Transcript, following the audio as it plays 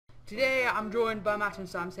Today I'm joined by Matt and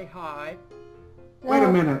Sam. Say hi. Wait a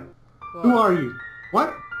minute. What? Who are you?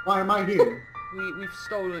 What? Why am I here?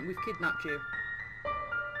 We've kidnapped you.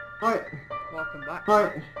 What? Welcome back.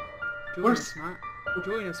 What? Join us, Matt.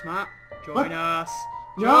 Join us, Matt. Join What? us.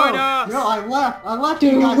 No, Join us. no, I left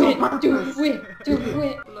you guys on purpose. Do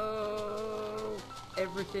it. Blow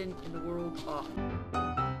everything in the world up.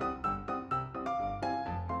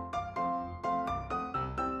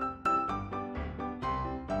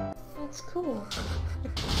 That's cool.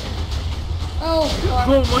 Oh god.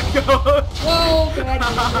 Oh my god. Whoa, god. There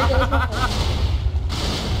goes my phone.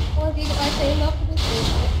 Well, if I say enough for this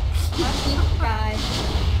video, I'll see the guy.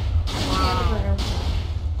 Wow.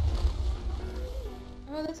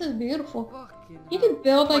 Oh, this is beautiful. Fucking You hell. can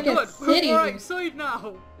build Oh my like a god, city. We're outside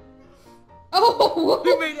now. Oh,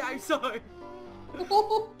 We made it outside. We're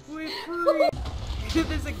free.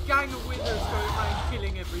 There's a gang of withers going around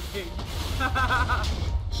killing everything.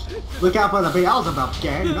 Look out for the Beelzebub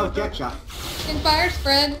gang, they'll get ya. Can fire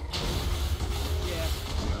spread? Yeah.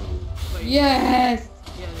 Wait. Yes.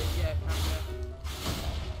 Yeah, yeah, kind of.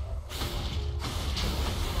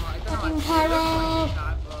 Oh, I don't know, Fucking it looks pyro. like you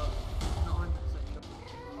can, but not 100% sure.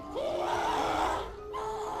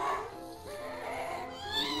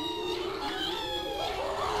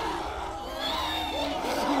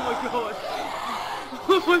 Oh my god!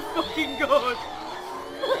 Oh my fucking god!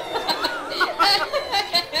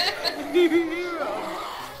 You hear him?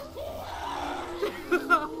 Oh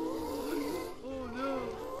no!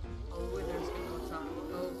 Oh, withers gonna attack.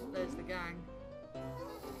 Oh, there's the gang.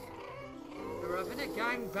 They're having a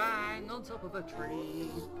gang bang on top of a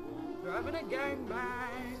tree. They're having a gang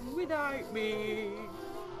bang without me.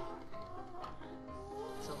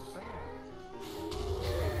 It's unfair.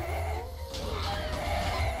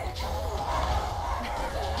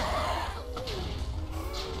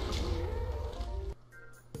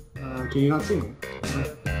 Can you not see me?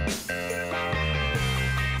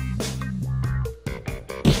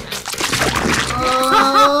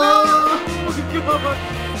 Oh my god!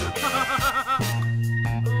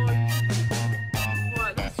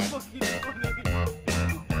 What? That's fucking funny.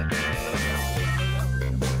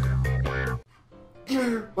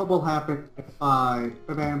 What will happen if I...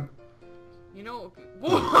 Bam. You know... Oh.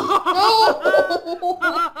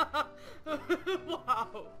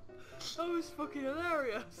 Wow! That was fucking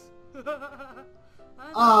hilarious!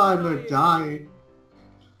 Oh, I'm gonna die.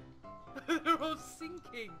 They're all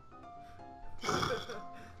sinking!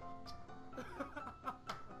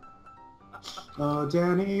 Oh,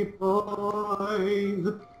 Danny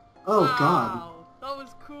boy. Oh, God. Wow, that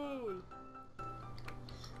was cool!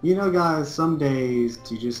 You know, guys, some days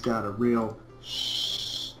you just got a real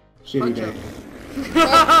shitty day.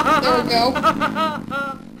 Oh, there we go.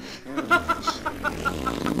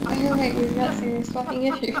 Alright, we've got serious fucking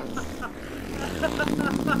issues.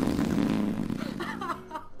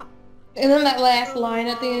 And then that last line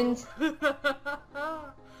at the end.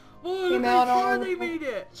 Oh, look Came how out far all- they made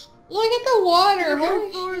it! Look at the water! Look how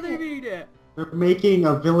Holy far they shit. made it! They're making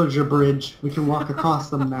a villager bridge. We can walk across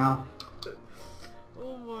them now.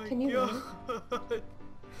 Oh my Can you god!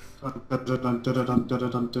 Look at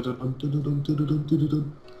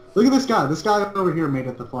this guy. This guy over here made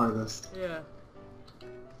it the farthest. Yeah.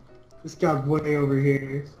 This guy way over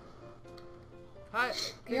here. Hi,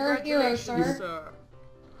 You're a hero, congratulations, sir.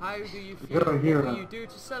 How do you feel? You're a hero. What will you do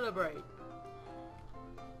to celebrate?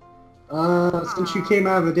 Since you came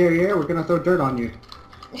out of the derriere, we're gonna throw dirt on you.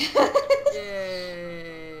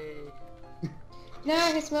 Yay! No,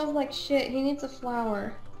 he smells like shit. He needs a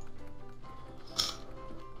flower.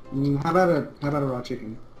 How about a raw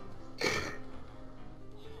chicken?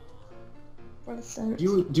 For the sense.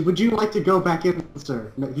 Would you like to go back in,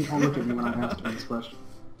 sir? No, he won't look at me when I'm asking this question.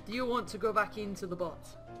 Do you want to go back into the bot?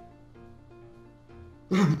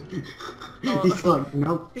 He's like,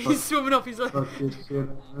 nope. He's swimming off. He's like, Fuck this shit.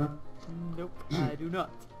 nope, I do not.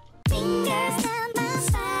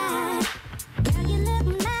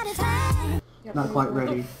 Not quite What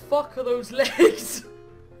the ready. fuck are those legs?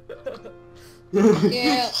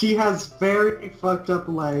 Yeah. She has very fucked up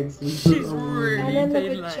legs. She's really And then the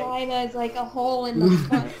thin legs. vagina is like a hole in the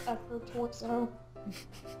front of her torso.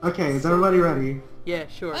 Okay, is everybody ready? Yeah,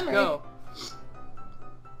 sure, I'm go.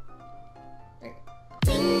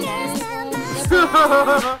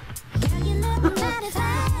 Oh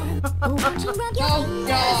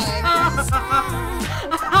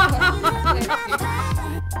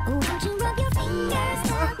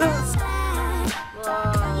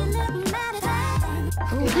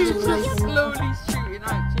He's just slowly shooting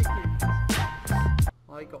out chickens.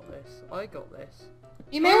 I got this. I got this.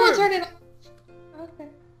 You may want to turn it off. Okay.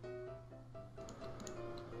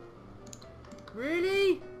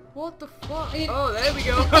 Really? What the fuck? Wait. Oh, there we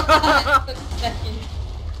go. Took a second.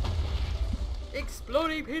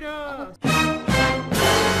 Exploding Peter!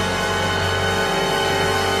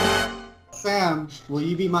 Sam, will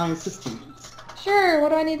you be my assistant? Sure, what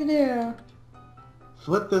do I need to do?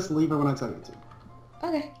 Flip this lever when I tell you to.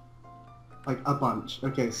 Okay. Like a bunch.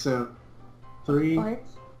 Okay, so 3.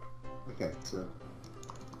 Parts. Okay, so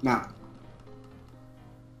now.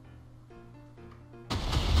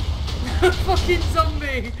 Fucking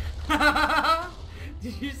zombie!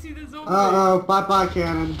 Did you see the zombie? Uh-oh, bye-bye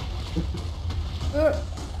cannon. Oh,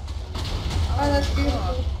 that's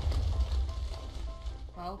beautiful.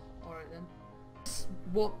 Well, alright then.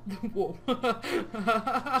 What? Whoa. It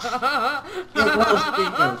was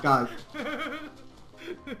bingo, guys.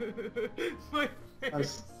 My face.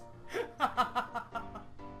 Guys.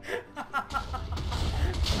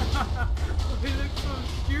 We look so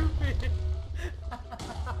stupid.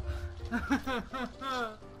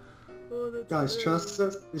 Oh, that's Guys, great. trust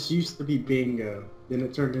us, this used to be bingo. Then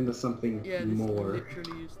it turned into something Yeah, this more.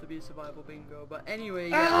 literally used to be survival bingo. But anyway,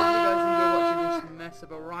 yeah, I hope you guys enjoy watching this mess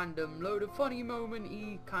of a random load of funny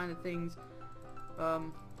moment-y kind of things.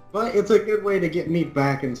 But it's a good way to get me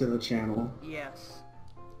back into the channel. Yes.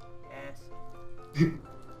 Yes.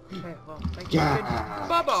 Okay, well, thank you. Yeah.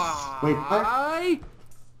 Bye-bye. Wait, what?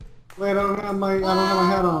 Wait, I don't have my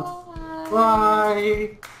hat on.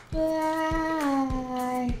 Bye.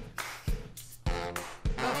 Bye.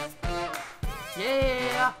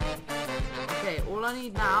 Yeah. Okay, all I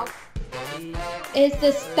need now is It's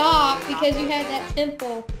to stop because you had that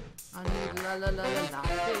temple. I need la la la la la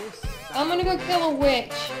this. I'm gonna go kill a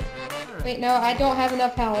witch. Wait, no, I don't have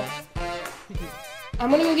enough health.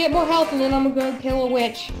 I'm gonna go get more health and then I'm gonna go kill a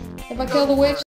witch. If I kill the witch,